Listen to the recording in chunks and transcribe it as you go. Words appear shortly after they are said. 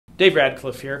Dave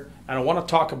Radcliffe here, and I want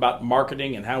to talk about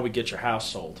marketing and how we get your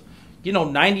house sold. You know,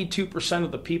 92%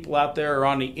 of the people out there are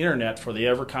on the internet before they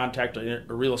ever contact a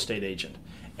real estate agent.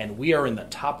 And we are in the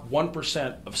top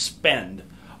 1% of spend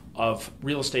of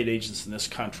real estate agents in this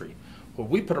country. When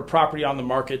we put a property on the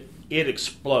market, it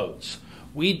explodes.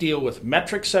 We deal with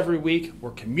metrics every week, we're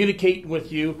communicating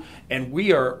with you, and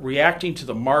we are reacting to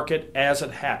the market as it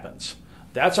happens.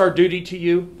 That's our duty to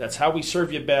you, that's how we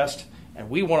serve you best, and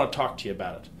we want to talk to you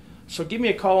about it. So give me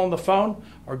a call on the phone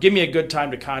or give me a good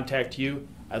time to contact you.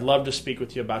 I'd love to speak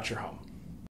with you about your home.